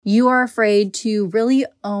You are afraid to really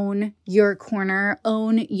own your corner,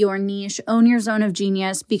 own your niche, own your zone of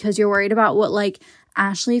genius because you're worried about what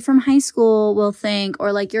Ashley from high school will think,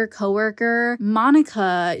 or your coworker,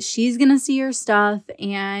 Monica, she's gonna see your stuff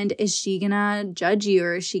and is she gonna judge you,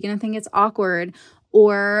 or is she gonna think it's awkward?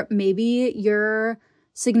 Or maybe your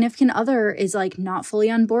significant other is not fully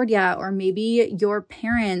on board yet, or maybe your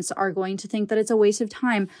parents are going to think that it's a waste of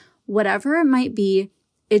time. Whatever it might be,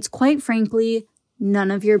 it's quite frankly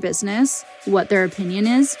none of your business what their opinion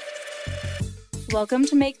is. Welcome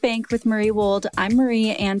to Make Bank with Marie Wold. I'm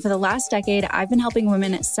Marie, and for the last decade, I've been helping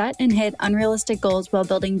women set and hit unrealistic goals while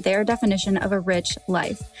building their definition of a rich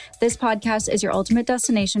life. This podcast is your ultimate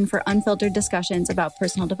destination for unfiltered discussions about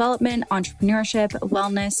personal development, entrepreneurship,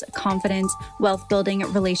 wellness, confidence, wealth building,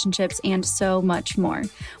 relationships, and so much more.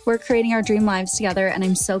 We're creating our dream lives together, and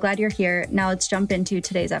I'm so glad you're here. Now let's jump into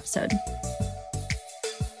today's episode.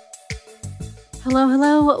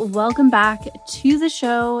 Hello. Welcome back to the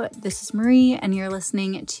show. This is Marie, and you're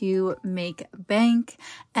listening to Make Bank.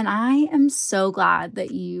 And I am so glad that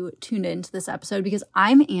you tuned into this episode because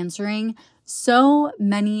I'm answering so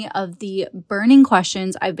many of the burning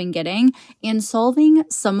questions I've been getting and solving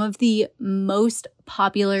some of the most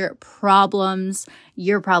popular problems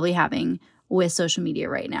you're probably having with social media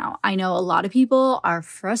right now. I know a lot of people are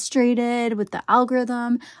frustrated with the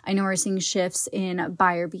algorithm. I know we're seeing shifts in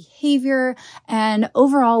buyer behavior, and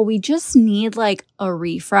overall, we just need a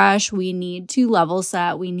refresh. We need to level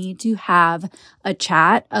set. We need to have a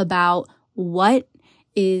chat about what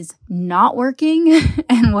is not working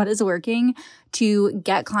and what is working to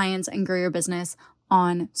get clients and grow your business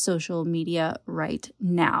on social media right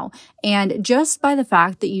now. And just by the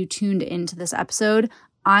fact that you tuned into this episode,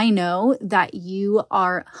 I know that you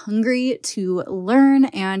are hungry to learn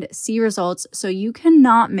and see results, so you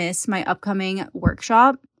cannot miss my upcoming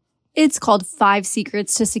workshop. It's called 5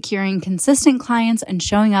 Secrets to Securing Consistent Clients and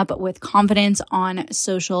Showing Up with Confidence on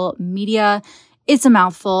Social Media. It's a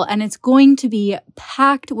mouthful, and it's going to be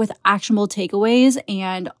packed with actionable takeaways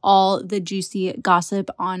and all the juicy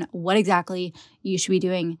gossip on what exactly you should be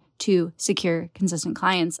doing to secure consistent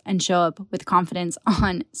clients and show up with confidence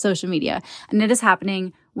on social media. And it is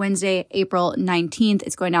happening Wednesday, April 19th.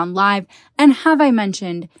 It's going down live. And have I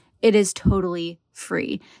mentioned, it is totally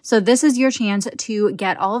free. So this is your chance to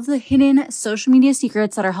get all of the hidden social media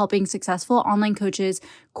secrets that are helping successful online coaches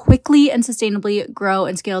quickly and sustainably grow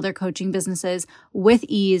and scale their coaching businesses with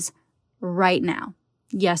ease right now.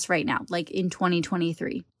 Yes, right now, in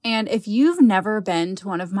 2023. And if you've never been to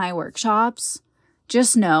one of my workshops,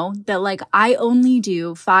 just know that I only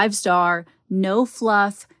do 5-star, no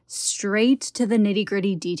fluff, straight to the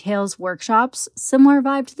nitty-gritty details workshops, similar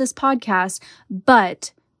vibe to this podcast,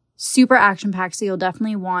 but super action-packed. So you'll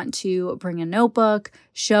definitely want to bring a notebook,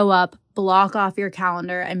 show up, block off your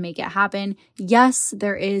calendar, and make it happen. Yes,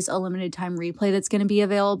 there is a limited time replay that's going to be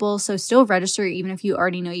available, so still register even if you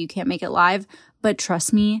already know you can't make it live, but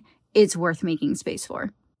trust me, it's worth making space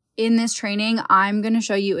for. In this training, I'm going to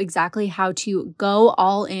show you exactly how to go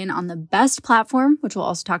all in on the best platform, which we'll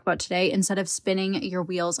also talk about today. Instead of spinning your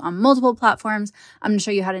wheels on multiple platforms, I'm going to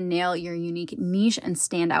show you how to nail your unique niche and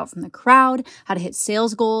stand out from the crowd, how to hit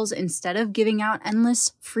sales goals instead of giving out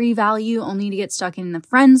endless free value only to get stuck in the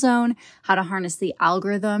friend zone, how to harness the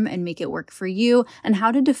algorithm and make it work for you, and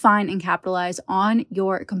how to define and capitalize on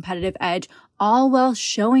your competitive edge, all while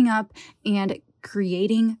showing up and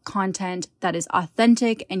creating content that is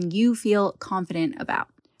authentic and you feel confident about.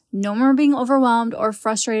 No more being overwhelmed or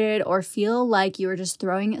frustrated or feel like you're just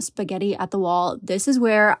throwing spaghetti at the wall. This is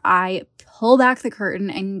where I pull back the curtain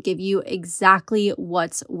and give you exactly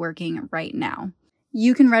what's working right now.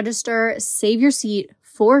 You can register, save your seat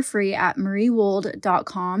for free at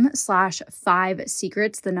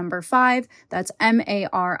mariewold.com/5secrets, the number 5. That's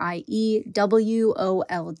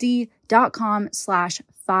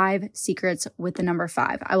mariewold.com/5secrets with the number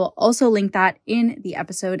 5. I will also link that in the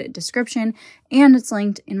episode description, and it's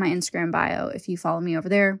linked in my Instagram bio if you follow me over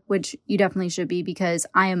there, which you definitely should be because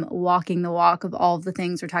I am walking the walk of all of the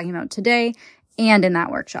things we're talking about today and in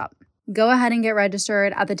that workshop. Go ahead and get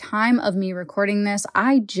registered. At the time of me recording this,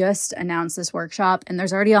 I just announced this workshop and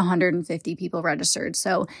there's already 150 people registered.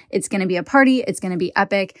 So it's going to be a party. It's going to be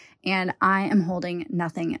epic. And I am holding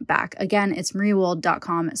nothing back. Again, it's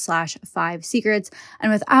mariewold.com/5secrets.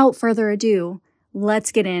 And without further ado,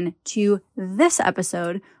 let's get into this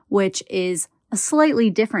episode, which is a slightly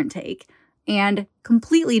different take and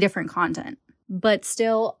completely different content, but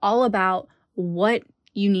still all about what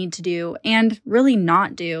you need to do and really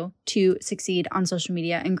not do to succeed on social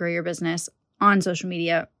media and grow your business on social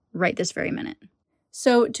media right this very minute.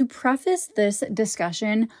 So to preface this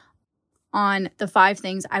discussion, on the 5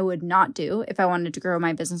 things I would not do if I wanted to grow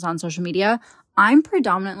my business on social media, I'm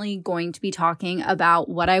predominantly going to be talking about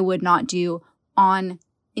what I would not do on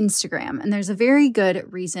Instagram. And there's a very good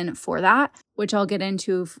reason for that, which I'll get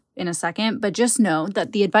into in a second. But just know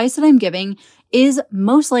that the advice that I'm giving is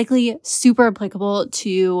most likely super applicable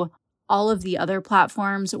to all of the other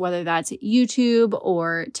platforms, whether that's YouTube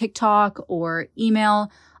or TikTok or email.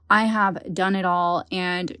 I have done it all.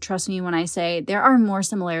 And trust me when I say there are more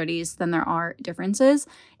similarities than there are differences.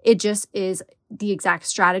 It just is the exact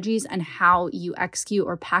strategies and how you execute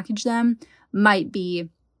or package them might be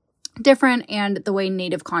different, and the way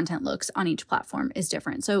native content looks on each platform is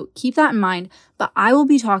different. So keep that in mind. But I will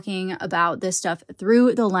be talking about this stuff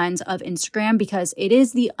through the lens of Instagram because it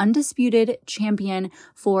is the undisputed champion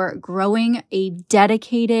for growing a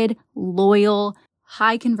dedicated, loyal,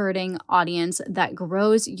 high converting audience that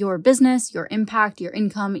grows your business, your impact, your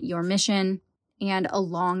income, your mission, and a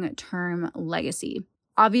long-term legacy.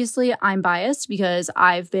 Obviously, I'm biased because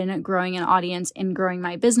I've been growing an audience and growing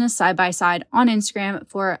my business side by side on Instagram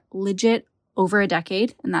for legit over a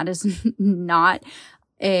decade. And that is not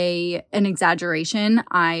an exaggeration.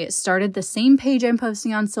 I started the same page I'm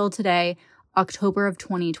posting on still today, October of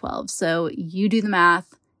 2012. So you do the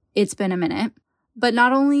math. It's been a minute. But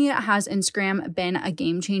not only has Instagram been a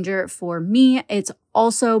game changer for me, it's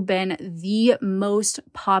also been the most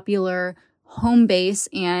popular home base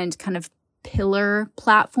and kind of pillar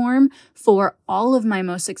platform for all of my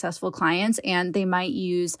most successful clients. And they might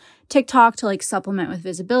use TikTok to like supplement with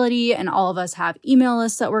visibility. And all of us have email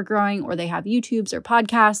lists that we're growing, or they have YouTubes or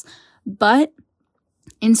podcasts. But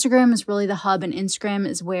Instagram is really the hub, and Instagram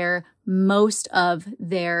is where most of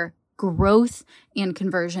their growth and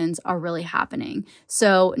conversions are really happening.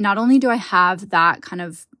 So not only do I have that kind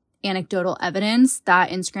of anecdotal evidence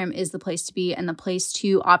that Instagram is the place to be and the place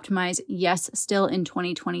to optimize, yes, still in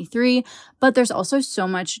 2023, but there's also so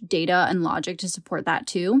much data and logic to support that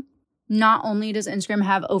too. Not only does Instagram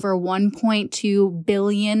have over 1.2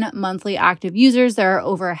 billion monthly active users, there are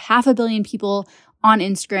over 500 million people on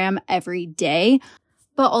Instagram every day,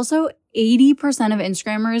 but also 80% of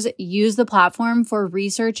Instagrammers use the platform for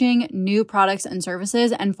researching new products and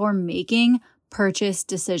services and for making purchase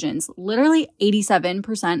decisions. Literally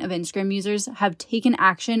 87% of Instagram users have taken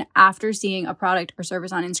action after seeing a product or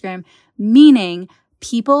service on Instagram, meaning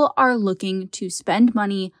people are looking to spend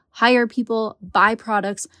money, hire people, buy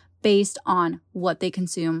products based on what they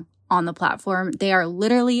consume on the platform. They are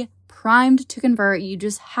literally primed to convert. You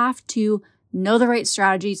just have to know the right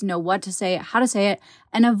strategies, know what to say, how to say it,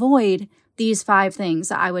 and avoid these 5 things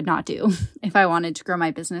that I would not do if I wanted to grow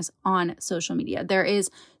my business on social media. There is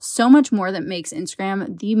so much more that makes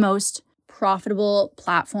Instagram the most profitable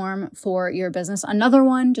platform for your business. Another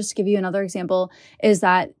one, just to give you another example, is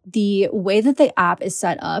that the way that the app is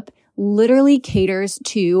set up literally caters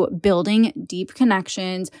to building deep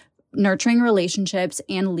connections, nurturing relationships,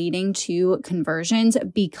 and leading to conversions,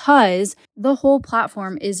 because the whole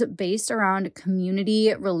platform is based around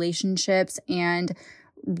community, relationships, and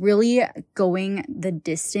really going the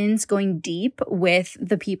distance, going deep with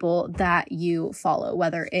the people that you follow,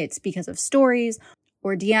 whether it's because of stories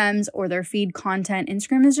or DMs or their feed content.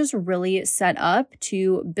 Instagram is just really set up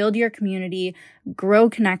to build your community,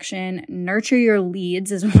 grow connection, nurture your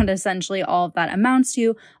leads is what essentially all of that amounts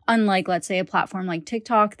to. Unlike, let's say, a platform like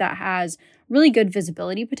TikTok that has really good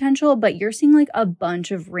visibility potential, but you're seeing like a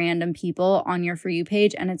bunch of random people on your For You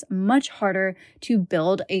page, and it's much harder to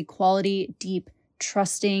build a quality, deep,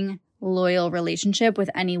 trusting, loyal relationship with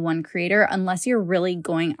any one creator unless you're really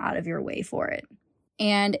going out of your way for it.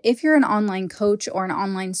 And if you're an online coach or an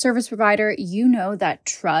online service provider, you know that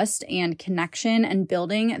trust and connection and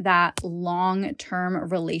building that long-term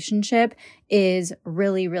relationship is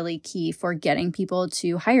really, really key for getting people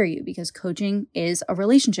to hire you, because coaching is a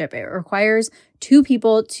relationship. It requires 2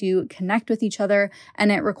 people to connect with each other,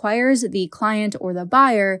 and it requires the client or the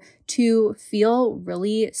buyer to feel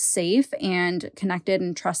really safe and connected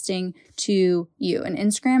and trusting to you. And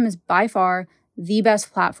Instagram is by far the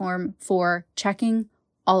best platform for checking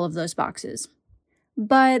all of those boxes.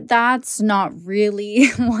 But that's not really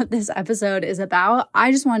what this episode is about.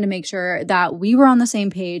 I just wanted to make sure that we were on the same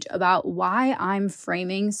page about why I'm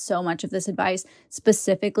framing so much of this advice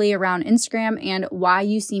specifically around Instagram, and why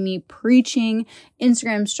you see me preaching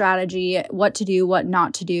Instagram strategy, what to do, what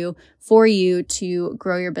not to do for you to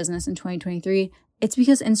grow your business in 2023. It's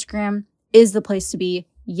because Instagram is the place to be.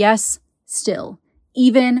 Yes, still.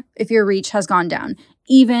 even if your reach has gone down,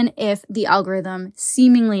 even if the algorithm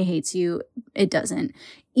seemingly hates you, it doesn't.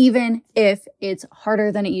 Even if it's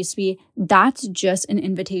harder than it used to be, that's just an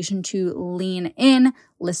invitation to lean in,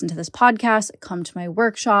 listen to this podcast, come to my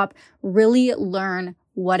workshop, really learn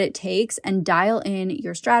what it takes and dial in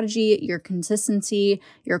your strategy, your consistency,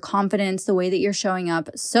 your confidence, the way that you're showing up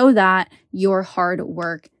so that your hard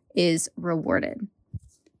work is rewarded.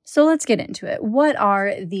 So let's get into it. What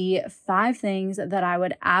are the 5 things that I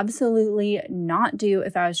would absolutely not do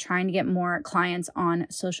if I was trying to get more clients on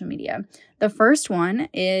social media? The first one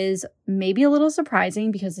is maybe a little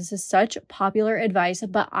surprising because this is such popular advice,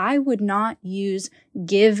 but I would not use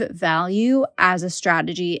give value as a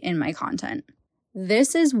strategy in my content.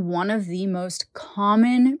 This is one of the most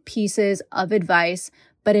common pieces of advice,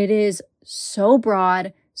 but it is so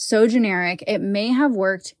broad, so generic. It may have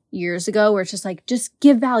worked years ago where it's just like, just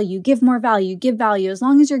give value, give more value, give value. As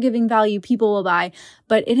long as you're giving value, people will buy.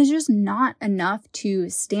 But it is just not enough to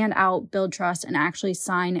stand out, build trust, and actually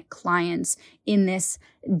sign clients in this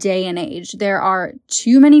day and age. There are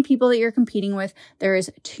too many people that you're competing with. There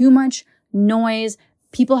is too much noise.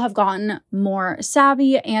 People have gotten more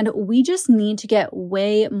savvy, and we just need to get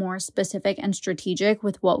way more specific and strategic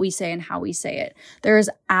with what we say and how we say it. There is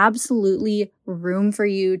absolutely room for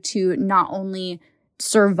you to not only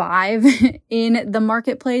survive in the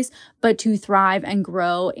marketplace, but to thrive and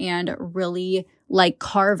grow and really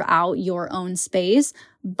carve out your own space.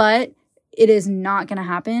 But it is not going to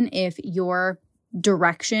happen if your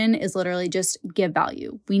direction is literally just give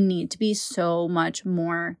value. We need to be so much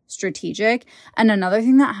more strategic. And another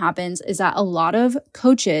thing that happens is that a lot of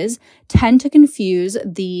coaches tend to confuse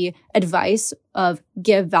the advice of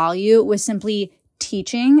give value with simply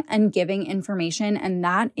teaching and giving information. And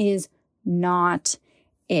that is not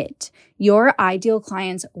it. Your ideal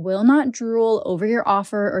clients will not drool over your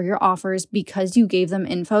offer or your offers because you gave them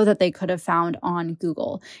info that they could have found on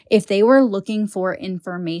Google. If they were looking for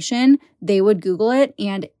information, they would Google it,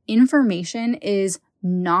 and information is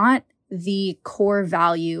not the core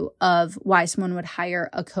value of why someone would hire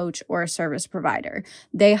a coach or a service provider.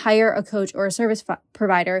 They hire a coach or a service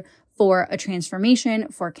provider for a transformation,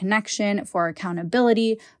 for connection, for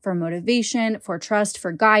accountability, for motivation, for trust,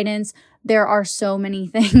 for guidance. There are so many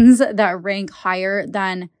things that rank higher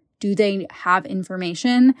than do they have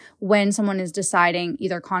information when someone is deciding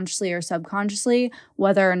either consciously or subconsciously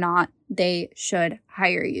whether or not they should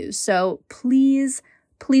hire you. So please,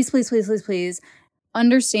 please, please, please, please, please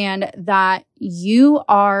understand that you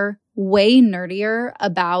are way nerdier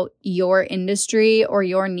about your industry or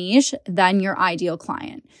your niche than your ideal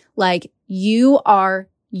client. You are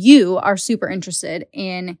super interested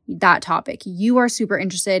in that topic. You are super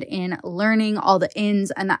interested in learning all the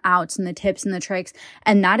ins and the outs and the tips and the tricks.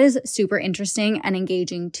 And that is super interesting and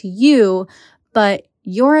engaging to you. But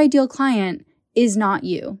your ideal client is not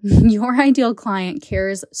you. Your ideal client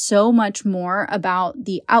cares so much more about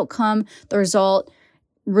the outcome, the result,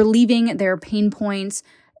 relieving their pain points,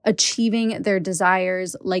 achieving their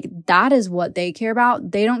desires. That is what they care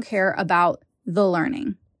about. They don't care about the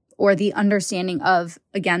learning or the understanding of,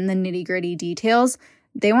 again, the nitty-gritty details.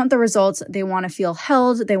 They want the results. They want to feel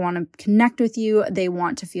held. They want to connect with you. They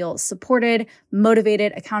want to feel supported,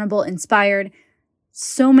 motivated, accountable, inspired.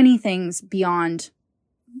 So many things beyond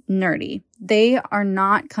nerdy. They are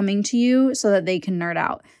not coming to you so that they can nerd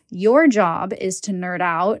out. Your job is to nerd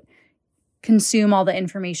out, consume all the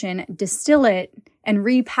information, distill it, and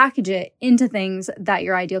repackage it into things that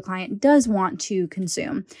your ideal client does want to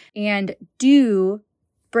consume, and do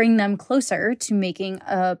bring them closer to making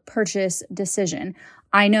a purchase decision.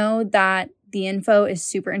 I know that the info is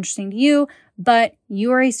super interesting to you, but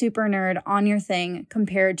you are a super nerd on your thing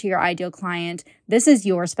compared to your ideal client. This is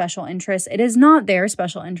your special interest. It is not their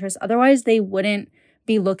special interest. Otherwise, they wouldn't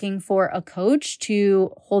be looking for a coach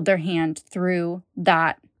to hold their hand through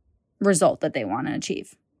that result that they want to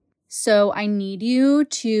achieve. So I need you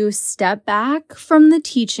to step back from the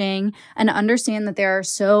teaching and understand that there are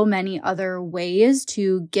so many other ways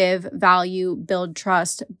to give value, build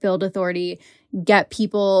trust, build authority, get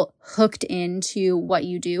people hooked into what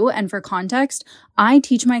you do. And for context, I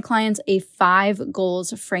teach my clients a 5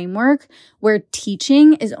 goals framework where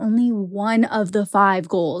teaching is only one of the 5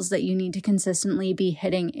 goals that you need to consistently be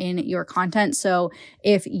hitting in your content. So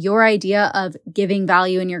if your idea of giving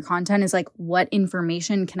value in your content is what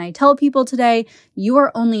information can I tell people today, you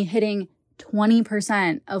are only hitting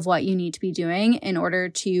 20% of what you need to be doing in order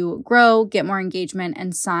to grow, get more engagement,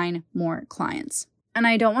 and sign more clients. And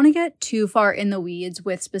I don't want to get too far in the weeds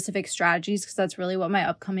with specific strategies because that's really what my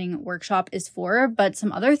upcoming workshop is for. But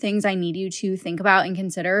some other things I need you to think about and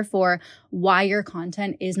consider for why your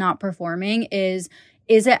content is not performing is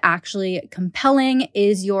it actually compelling?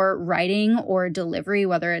 Is your writing or delivery,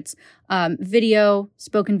 whether it's video,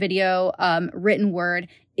 spoken video, written word,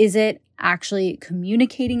 is it actually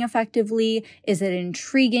communicating effectively? Is it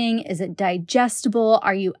intriguing? Is it digestible?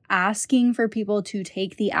 Are you asking for people to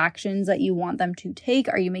take the actions that you want them to take?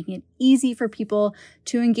 Are you making it easy for people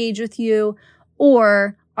to engage with you?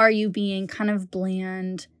 Or are you being kind of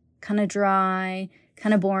bland, kind of dry,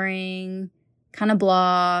 kind of boring, kind of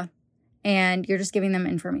blah, and you're just giving them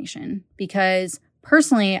information? Because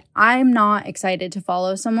personally, I'm not excited to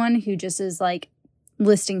follow someone who just is like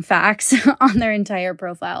listing facts on their entire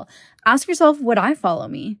profile. Ask yourself, would I follow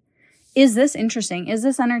me? Is this interesting? Is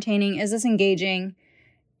this entertaining? Is this engaging?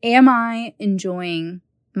 Am I enjoying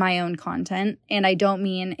my own content? And I don't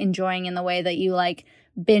mean enjoying in the way that you like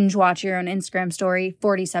binge watch your own Instagram story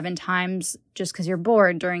 47 times just because you're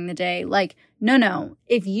bored during the day. Like, no.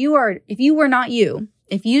 If you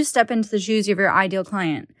step into the shoes of your ideal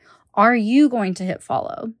client, are you going to hit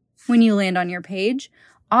follow when you land on your page?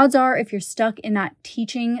 Odds are, if you're stuck in that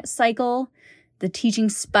teaching cycle, the teaching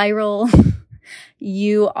spiral,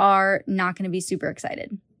 you are not going to be super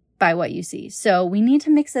excited by what you see. So we need to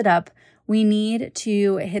mix it up. We need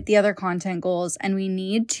to hit the other content goals, and we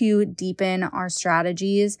need to deepen our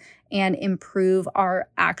strategies and improve our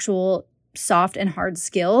actual soft and hard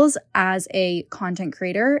skills as a content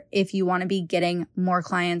creator if you want to be getting more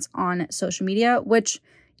clients on social media, which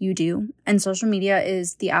you do. And social media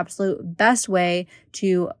is the absolute best way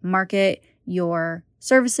to market your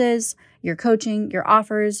services, your coaching, your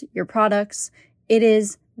offers, your products. It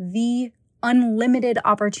is the unlimited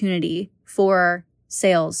opportunity for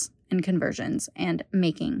sales and conversions and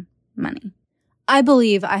making money. I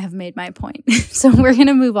believe I have made my point. So we're going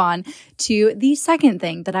to move on to the second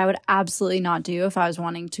thing that I would absolutely not do if I was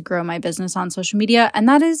wanting to grow my business on social media, and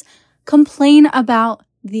that is complain about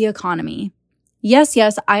the economy. Yes,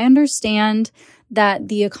 I understand that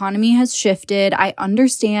the economy has shifted. I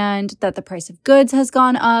understand that the price of goods has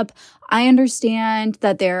gone up. I understand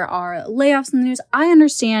that there are layoffs in the news. I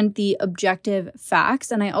understand the objective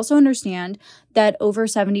facts. And I also understand that over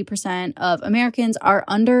 70% of Americans are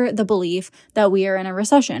under the belief that we are in a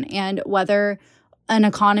recession. And whether an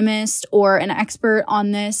economist or an expert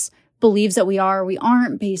on this believes that we are or we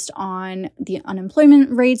aren't based on the unemployment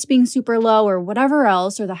rates being super low or whatever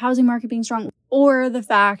else, or the housing market being strong, or the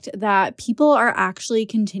fact that people are actually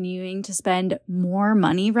continuing to spend more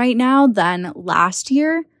money right now than last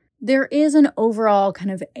year, there is an overall kind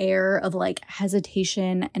of air of like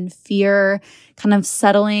hesitation and fear kind of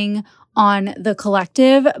settling on the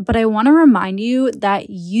collective. But I want to remind you that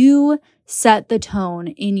you set the tone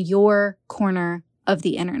in your corner of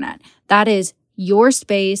the internet. That is your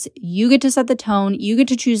space. You get to set the tone. You get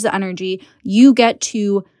to choose the energy. You get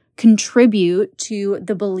to contribute to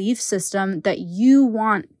the belief system that you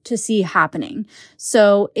want to see happening.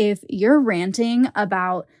 So if you're ranting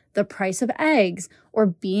about the price of eggs or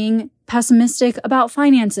being pessimistic about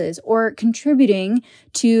finances or contributing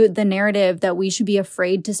to the narrative that we should be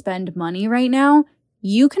afraid to spend money right now,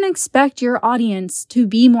 you can expect your audience to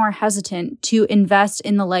be more hesitant to invest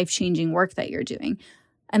in the life-changing work that you're doing.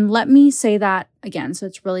 And let me say that again, so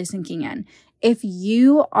it's really sinking in. If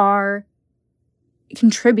you are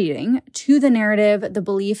contributing to the narrative, the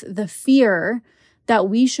belief, the fear that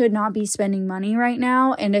we should not be spending money right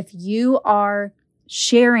now, and if you are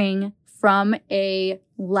sharing from a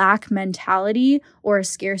lack mentality or a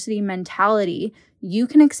scarcity mentality, you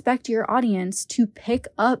can expect your audience to pick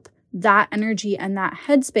up that energy and that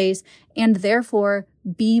headspace, and therefore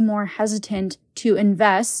be more hesitant to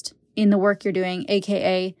invest in the work you're doing,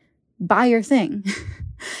 aka buy your thing.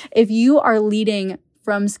 If you are leading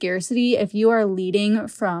from scarcity, if you are leading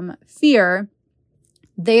from fear,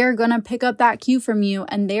 they are going to pick up that cue from you,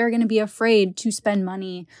 and they are going to be afraid to spend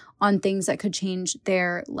money on things that could change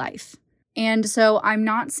their life. And so I'm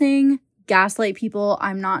not saying gaslight people.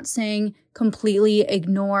 I'm not saying completely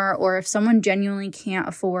ignore, or if someone genuinely can't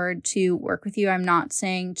afford to work with you, I'm not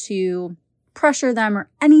saying to pressure them or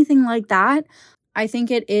anything like that. I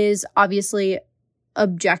think it is obviously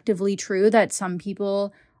objectively true that some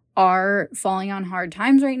people are falling on hard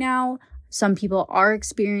times right now. Some people are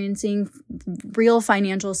experiencing real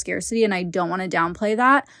financial scarcity, and I don't want to downplay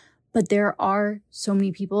that. But there are so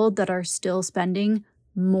many people that are still spending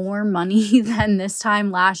more money than this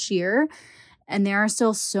time last year. And there are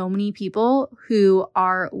still so many people who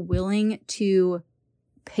are willing to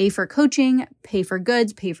pay for coaching, pay for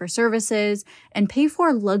goods, pay for services, and pay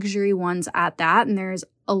for luxury ones at that. And there's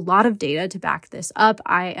a lot of data to back this up.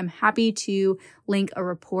 I am happy to link a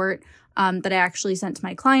report that I actually sent to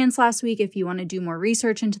my clients last week if you want to do more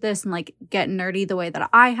research into this and like get nerdy the way that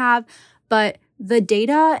I have. But the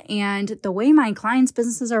data and the way my clients'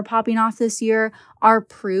 businesses are popping off this year are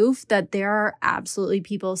proof that there are absolutely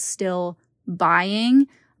people still buying.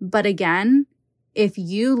 But again, if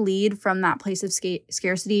you lead from that place of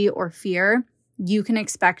scarcity or fear, you can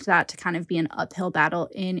expect that to kind of be an uphill battle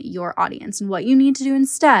in your audience. And what you need to do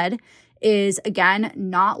instead is, again,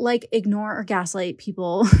 not like ignore or gaslight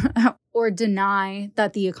people or deny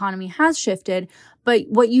that the economy has shifted. But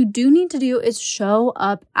what you do need to do is show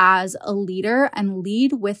up as a leader and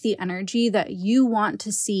lead with the energy that you want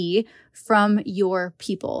to see from your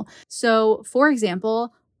people. So, for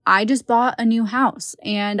example, I just bought a new house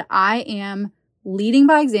and I am leading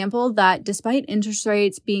by example that despite interest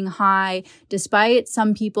rates being high, despite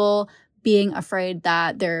some people being afraid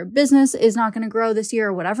that their business is not going to grow this year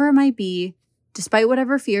or whatever it might be, despite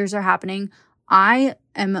whatever fears are happening, I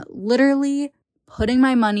am literally putting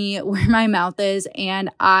my money where my mouth is. And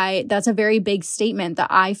that's a very big statement that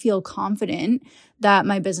I feel confident that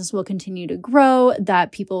my business will continue to grow,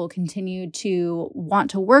 that people will continue to want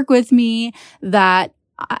to work with me, that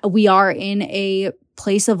we are in a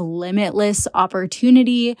place of limitless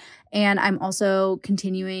opportunity. And I'm also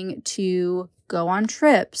continuing to go on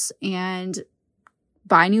trips and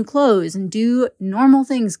buy new clothes and do normal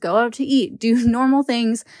things, go out to eat, do normal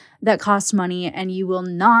things that cost money. And you will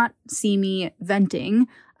not see me venting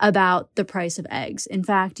about the price of eggs. In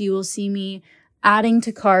fact, you will see me adding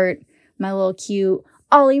to cart my little cute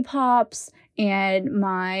Olipop and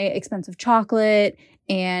my expensive chocolate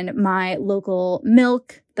and my local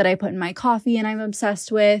milk that I put in my coffee and I'm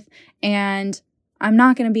obsessed with. And I'm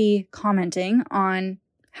not going to be commenting on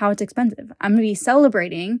how it's expensive. I'm going to be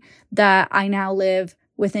celebrating that I now live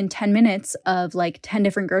within 10 minutes of like 10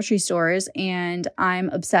 different grocery stores and I'm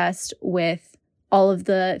obsessed with all of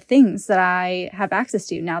the things that I have access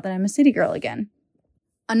to now that I'm a city girl again.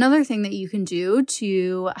 Another thing that you can do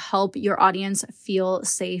to help your audience feel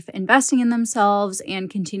safe investing in themselves and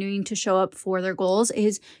continuing to show up for their goals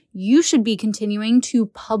is you should be continuing to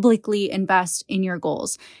publicly invest in your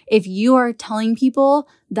goals. If you are telling people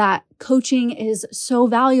that coaching is so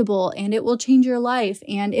valuable and it will change your life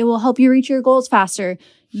and it will help you reach your goals faster,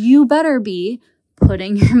 you better be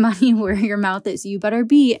putting your money where your mouth is. You better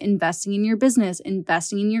be investing in your business,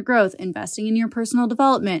 investing in your growth, investing in your personal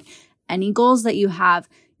development. Any goals that you have,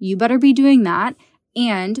 you better be doing that.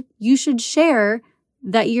 And you should share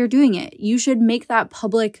that you're doing it. You should make that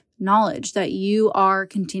public knowledge that you are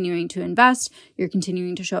continuing to invest, you're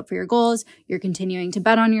continuing to show up for your goals, you're continuing to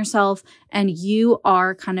bet on yourself, and you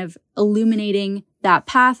are kind of illuminating that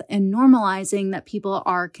path and normalizing that people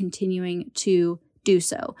are continuing to do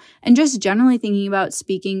so. And just generally thinking about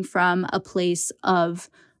speaking from a place of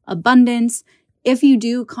abundance. If you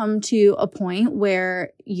do come to a point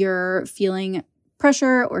where you're feeling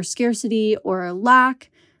pressure or scarcity or lack,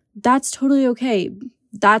 that's totally okay.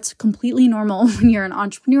 That's completely normal when you're an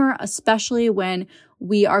entrepreneur, especially when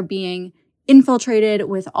we are being infiltrated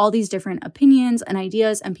with all these different opinions and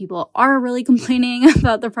ideas and people are really complaining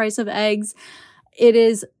about the price of eggs. It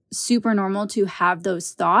is super normal to have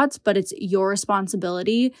those thoughts, but it's your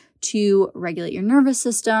responsibility to regulate your nervous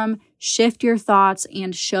system, shift your thoughts,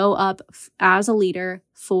 and show up as a leader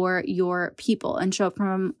for your people and show up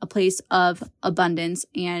from a place of abundance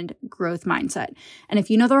and growth mindset. And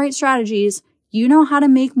if you know the right strategies, you know how to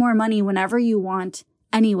make more money whenever you want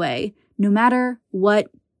anyway, no matter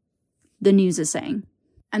what the news is saying.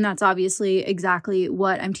 And that's obviously exactly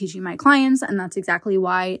what I'm teaching my clients. And that's exactly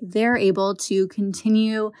why they're able to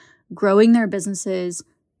continue growing their businesses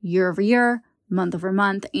year over year, month over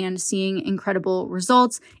month, and seeing incredible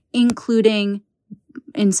results, including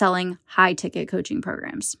in selling high ticket coaching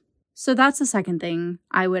programs. So that's the second thing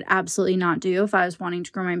I would absolutely not do if I was wanting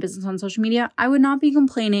to grow my business on social media. I would not be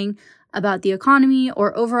complaining about the economy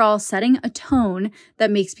or overall setting a tone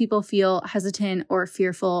that makes people feel hesitant or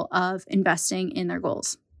fearful of investing in their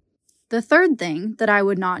goals. The third thing that I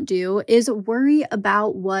would not do is worry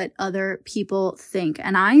about what other people think.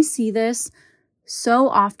 And I see this so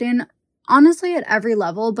often, honestly, at every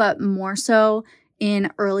level, but more so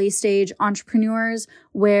in early stage entrepreneurs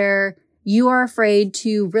where you are afraid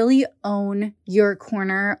to really own your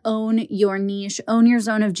corner, own your niche, own your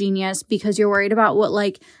zone of genius because you're worried about what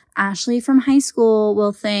like Ashley from high school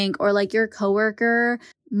will think, or like your coworker,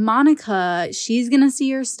 Monica, she's going to see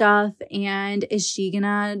your stuff and is she going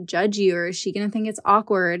to judge you, or is she going to think it's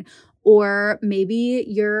awkward? Or maybe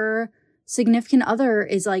your significant other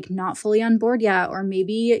is like not fully on board yet, or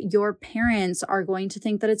maybe your parents are going to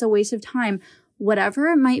think that it's a waste of time. Whatever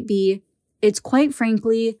it might be, it's quite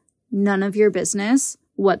frankly none of your business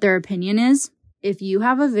what their opinion is. If you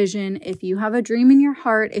have a vision, if you have a dream in your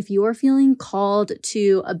heart, if you are feeling called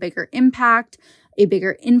to a bigger impact, a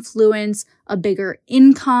bigger influence, a bigger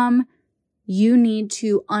income, you need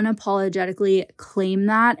to unapologetically claim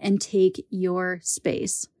that and take your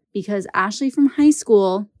space. Because Ashley from high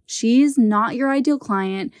school, she's not your ideal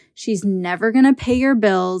client. She's never going to pay your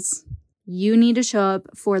bills. You need to show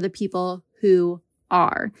up for the people who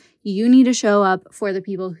are. You need to show up for the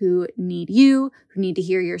people who need you, who need to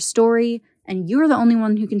hear your story. And you're the only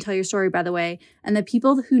one who can tell your story, by the way. And the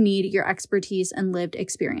people who need your expertise and lived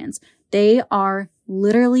experience, they are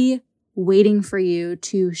literally waiting for you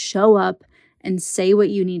to show up and say what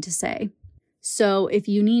you need to say. So if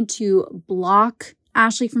you need to block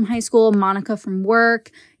Ashley from high school, Monica from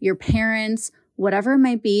work, your parents, whatever it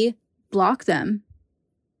might be, block them.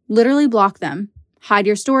 Literally block them. Hide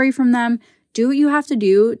your story from them. Do what you have to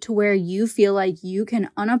do to where you feel like you can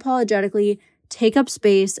unapologetically take up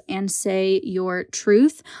space and say your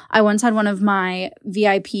truth. I once had one of my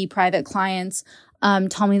VIP private clients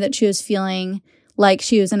tell me that she was feeling like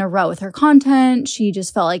she was in a rut with her content. She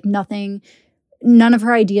just felt like none of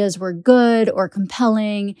her ideas were good or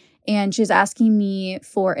compelling. And she was asking me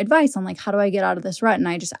for advice on like, how do I get out of this rut? And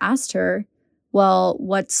I just asked her, well,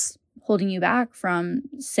 what's holding you back from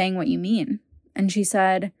saying what you mean? And she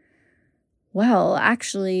said, well,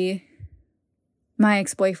 actually, my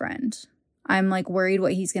ex-boyfriend. I'm like worried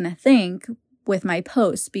what he's going to think with my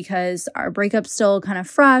posts because our breakup's still kind of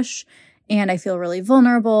fresh and I feel really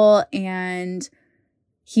vulnerable and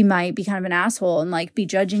he might be kind of an asshole and like be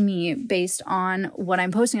judging me based on what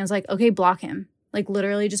I'm posting. I was like, okay, block him. Like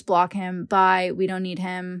literally just block him. Bye. We don't need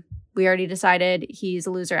him. We already decided he's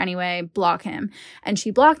a loser anyway. Block him. And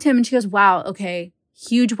she blocked him and she goes, wow, okay.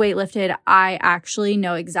 Huge weight lifted. I actually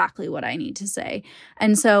know exactly what I need to say.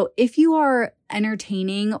 And so if you are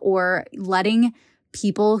entertaining or letting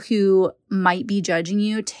people who might be judging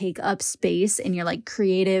you take up space in your like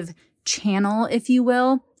creative channel, if you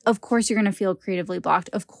will, of course you're going to feel creatively blocked.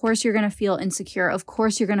 Of course you're going to feel insecure. Of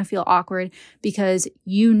course you're going to feel awkward because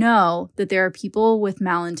you know that there are people with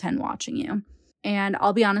malintent watching you. And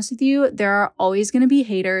I'll be honest with you, there are always going to be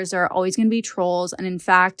haters. There are always going to be trolls. And in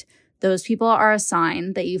fact, those people are a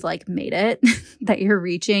sign that you've like made it, that you're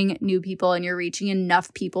reaching new people and you're reaching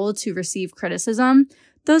enough people to receive criticism.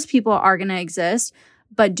 Those people are going to exist,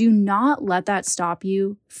 but do not let that stop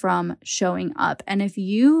you from showing up. And if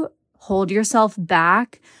you hold yourself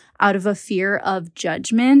back out of a fear of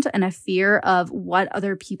judgment and a fear of what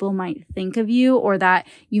other people might think of you, or that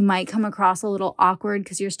you might come across a little awkward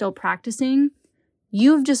because you're still practicing,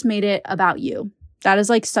 you've just made it about you. That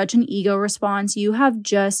is like such an ego response. You have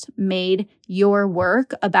just made your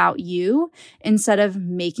work about you instead of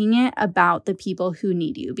making it about the people who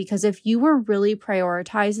need you. Because if you were really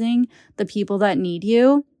prioritizing the people that need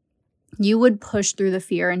you, you would push through the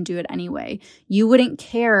fear and do it anyway. You wouldn't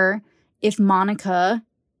care if Monica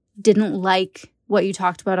didn't like what you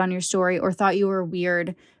talked about on your story or thought you were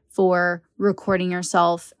weird for recording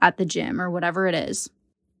yourself at the gym or whatever it is.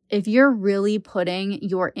 If you're really putting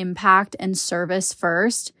your impact and service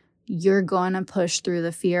first, you're going to push through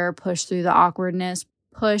the fear, push through the awkwardness,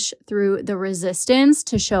 push through the resistance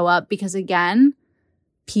to show up because, again,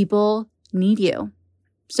 people need you.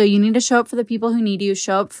 So you need to show up for the people who need you,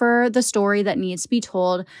 show up for the story that needs to be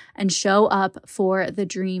told, and show up for the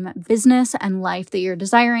dream business and life that you're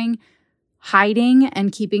desiring. Hiding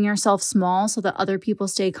and keeping yourself small so that other people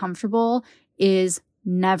stay comfortable is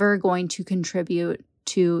never going to contribute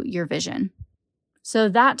to your vision. So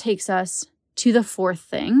that takes us to the fourth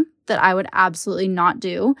thing that I would absolutely not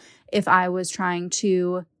do if I was trying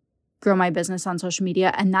to grow my business on social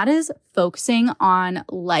media, and that is focusing on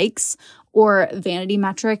likes or vanity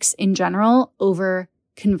metrics in general over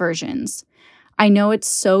conversions. I know it's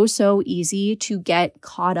so easy to get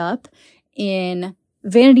caught up in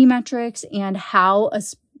vanity metrics and how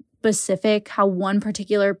one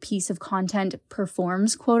particular piece of content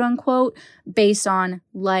performs, quote unquote, based on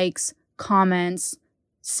likes, comments,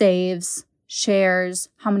 saves, shares,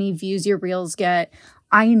 how many views your reels get.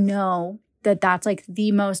 I know that that's like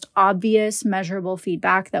the most obvious measurable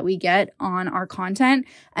feedback that we get on our content.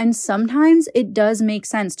 And sometimes it does make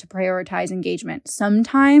sense to prioritize engagement.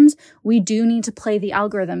 Sometimes we do need to play the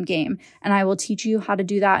algorithm game. And I will teach you how to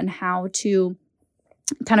do that and how to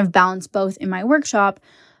kind of balance both in my workshop.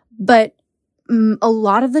 But a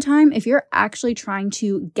lot of the time, if you're actually trying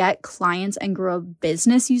to get clients and grow a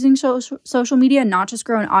business using social media, not just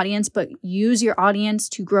grow an audience, but use your audience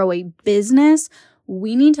to grow a business,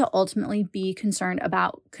 we need to ultimately be concerned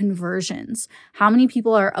about conversions. How many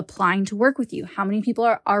people are applying to work with you? How many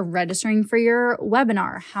people are registering for your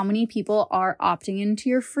webinar? How many people are opting into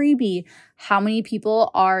your freebie? How many people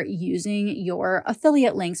are using your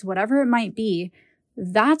affiliate links? Whatever it might be,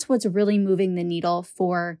 that's what's really moving the needle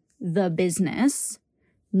for the business,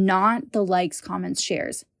 not the likes, comments,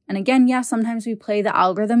 shares. And again, yes, sometimes we play the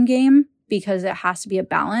algorithm game because it has to be a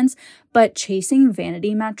balance, but chasing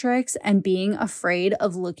vanity metrics and being afraid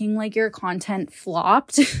of looking like your content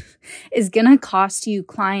flopped is going to cost you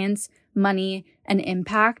clients, money, and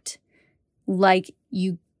impact like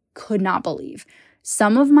you could not believe.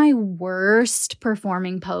 Some of my worst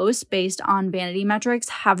performing posts based on vanity metrics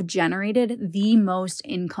have generated the most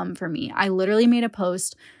income for me. I literally made a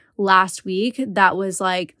post last week that was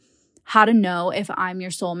like, how to know if I'm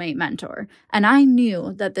your soulmate mentor. And I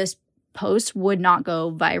knew that this post would not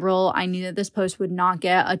go viral. I knew that this post would not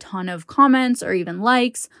get a ton of comments or even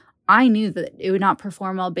likes. I knew that it would not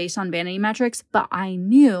perform well based on vanity metrics, but I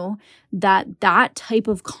knew that that type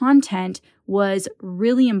of content was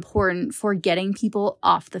really important for getting people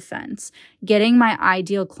off the fence, getting my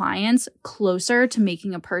ideal clients closer to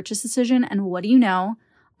making a purchase decision. And what do you know?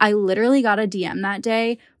 I literally got a DM that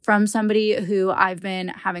day from somebody who I've been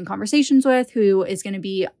having conversations with, who is going to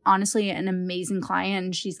be honestly an amazing client,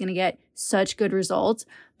 and she's going to get such good results,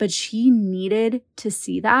 but she needed to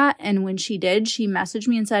see that. And when she did, she messaged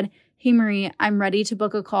me and said, "Hey Marie, I'm ready to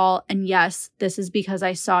book a call. And yes, this is because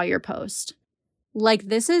I saw your post." Like,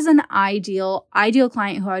 this is an ideal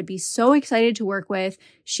client who I would be so excited to work with.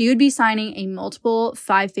 She would be signing a multiple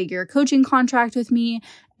 5-figure coaching contract with me.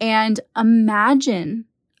 And imagine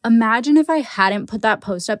if I hadn't put that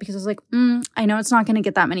post up because I was like, I know it's not going to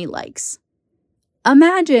get that many likes.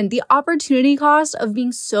 Imagine the opportunity cost of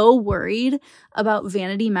being so worried about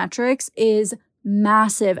vanity metrics is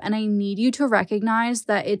massive. And I need you to recognize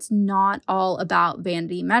that it's not all about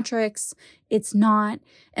vanity metrics. It's not.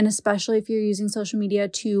 And especially if you're using social media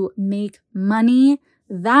to make money,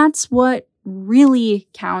 that's what really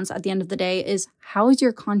counts at the end of the day, is how is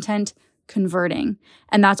your content converting?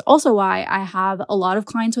 And that's also why I have a lot of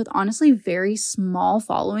clients with honestly very small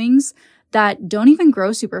followings that don't even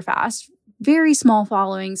grow super fast, very small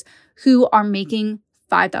followings who are making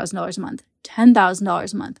 $5,000 a month,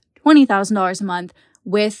 $10,000 a month, $20,000 a month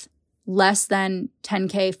with less than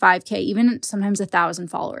 10K, 5K, even sometimes 1,000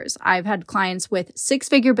 followers. I've had clients with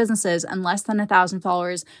 6-figure businesses and less than 1,000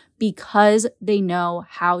 followers because they know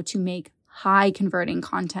how to make high converting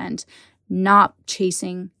content, not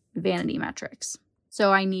chasing vanity metrics.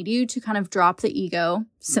 So I need you to kind of drop the ego,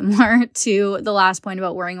 similar to the last point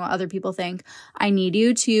about worrying what other people think. I need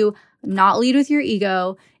you to not lead with your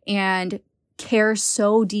ego and care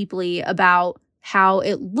so deeply about how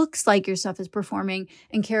it looks like your stuff is performing,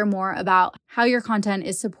 and care more about how your content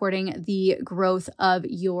is supporting the growth of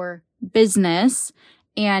your business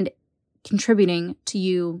and contributing to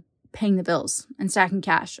you paying the bills and stacking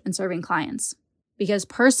cash and serving clients. Because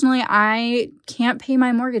personally, I can't pay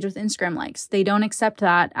my mortgage with Instagram likes. They don't accept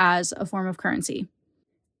that as a form of currency.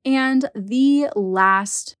 And the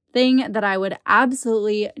last thing that I would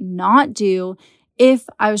absolutely not do if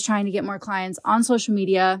I was trying to get more clients on social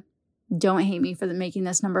media, don't hate me for making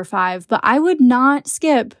this number 5, but I would not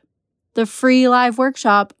skip the free live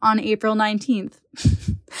workshop on April 19th.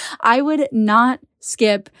 I would not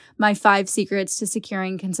skip my 5 secrets to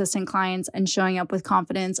securing consistent clients and showing up with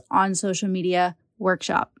confidence on social media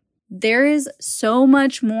workshop. There is so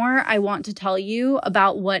much more I want to tell you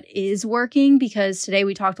about what is working, because today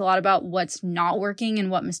we talked a lot about what's not working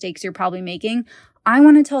and what mistakes you're probably making. I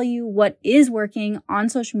want to tell you what is working on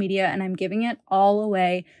social media, and I'm giving it all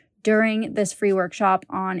away during this free workshop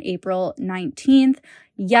on April 19th.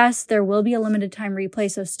 Yes, there will be a limited time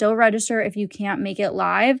replay, so still register if you can't make it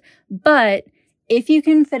live, but if you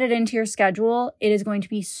can fit it into your schedule, it is going to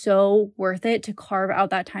be so worth it to carve out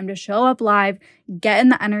that time to show up live, get in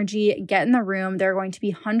the energy, get in the room. There are going to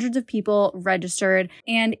be hundreds of people registered.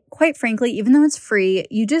 And quite frankly, even though it's free,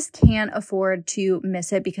 you just can't afford to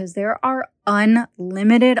miss it, because there are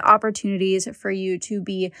unlimited opportunities for you to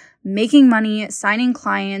be making money, signing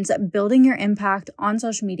clients, building your impact on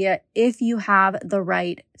social media if you have the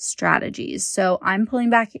right strategies. So I'm pulling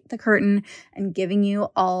back the curtain and giving you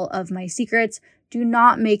all of my secrets. Do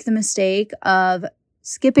not make the mistake of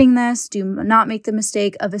skipping this. Do not make the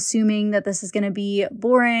mistake of assuming that this is going to be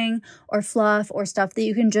boring or fluff or stuff that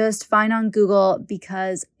you can just find on Google,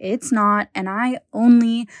 because it's not. And I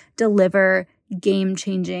only deliver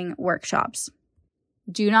game-changing workshops.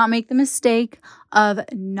 Do not make the mistake of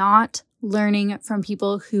not learning from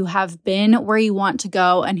people who have been where you want to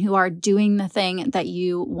go and who are doing the thing that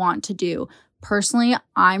you want to do. Personally,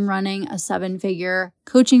 I'm running a 7-figure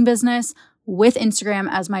coaching business with Instagram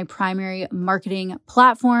as my primary marketing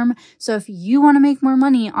platform. So if you want to make more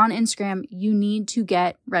money on Instagram, you need to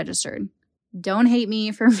get registered. Don't hate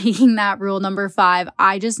me for making that rule number 5.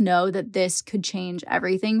 I just know that this could change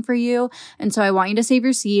everything for you. And so I want you to save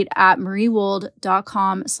your seat at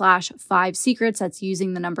mariewold.com/5secrets. That's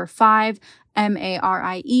using the number 5,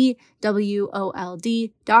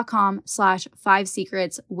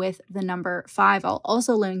 mariewold.com/5secrets with the number 5. I'll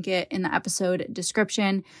also link it in the episode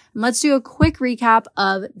description. And let's do a quick recap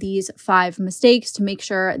of these 5 mistakes to make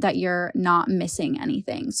sure that you're not missing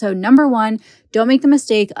anything. So number 1, don't make the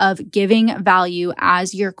mistake of giving value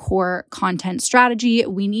as your core content strategy.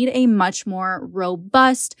 We need a much more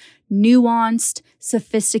robust, nuanced,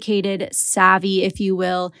 sophisticated, savvy, if you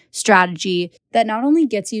will, strategy that not only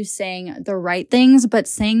gets you saying the right things, but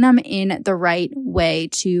saying them in the right way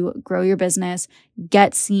to grow your business,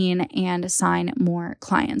 get seen, and sign more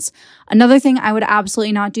clients. Another thing I would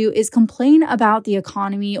absolutely not do is complain about the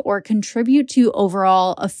economy or contribute to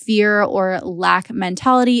overall a fear or lack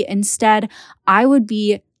mentality. Instead, I would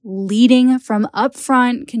be leading from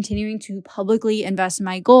upfront, continuing to publicly invest in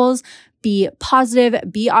my goals, be positive,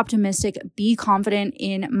 be optimistic, be confident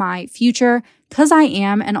in my future, because I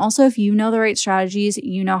am. And also, if you know the right strategies,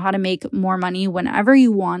 you know how to make more money whenever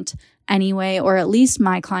you want anyway, or at least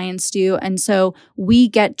my clients do. And so we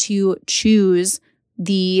get to choose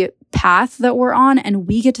the path that we're on, and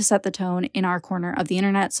we get to set the tone in our corner of the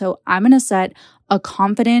internet. So I'm going to set a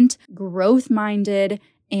confident, growth-minded,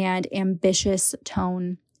 and ambitious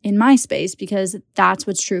tone in my space because that's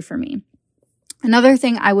what's true for me. Another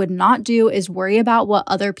thing I would not do is worry about what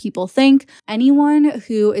other people think. Anyone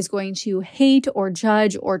who is going to hate or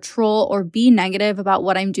judge or troll or be negative about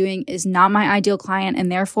what I'm doing is not my ideal client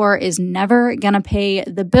and therefore is never going to pay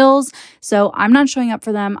the bills. So I'm not showing up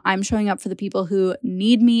for them. I'm showing up for the people who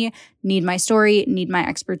need me, need my story, need my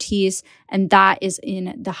expertise, and that is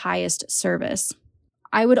in the highest service.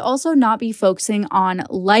 I would also not be focusing on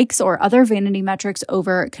likes or other vanity metrics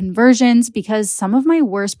over conversions because some of my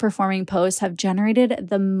worst performing posts have generated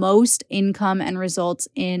the most income and results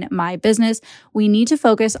in my business. We need to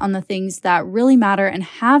focus on the things that really matter and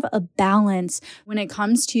have a balance when it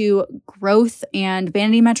comes to growth and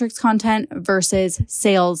vanity metrics content versus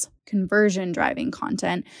sales conversion driving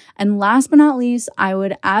content. And last but not least, I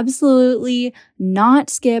would absolutely not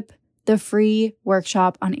skip the free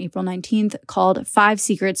workshop on April 19th called 5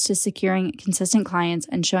 Secrets to Securing Consistent Clients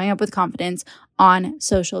and Showing Up with Confidence on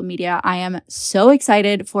Social Media. I am so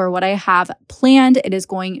excited for what I have planned. It is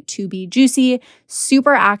going to be juicy,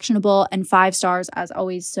 super actionable, and 5 stars as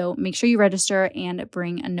always. So make sure you register and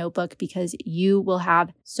bring a notebook because you will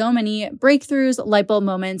have so many breakthroughs, light bulb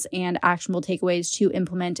moments, and actionable takeaways to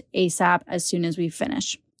implement ASAP as soon as we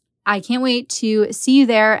finish. I can't wait to see you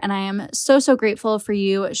there, and I am so grateful for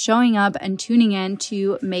you showing up and tuning in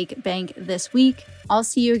to Make Bank this week. I'll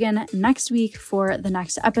see you again next week for the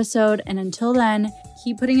next episode, and until then,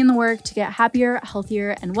 keep putting in the work to get happier,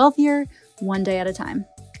 healthier, and wealthier one day at a time.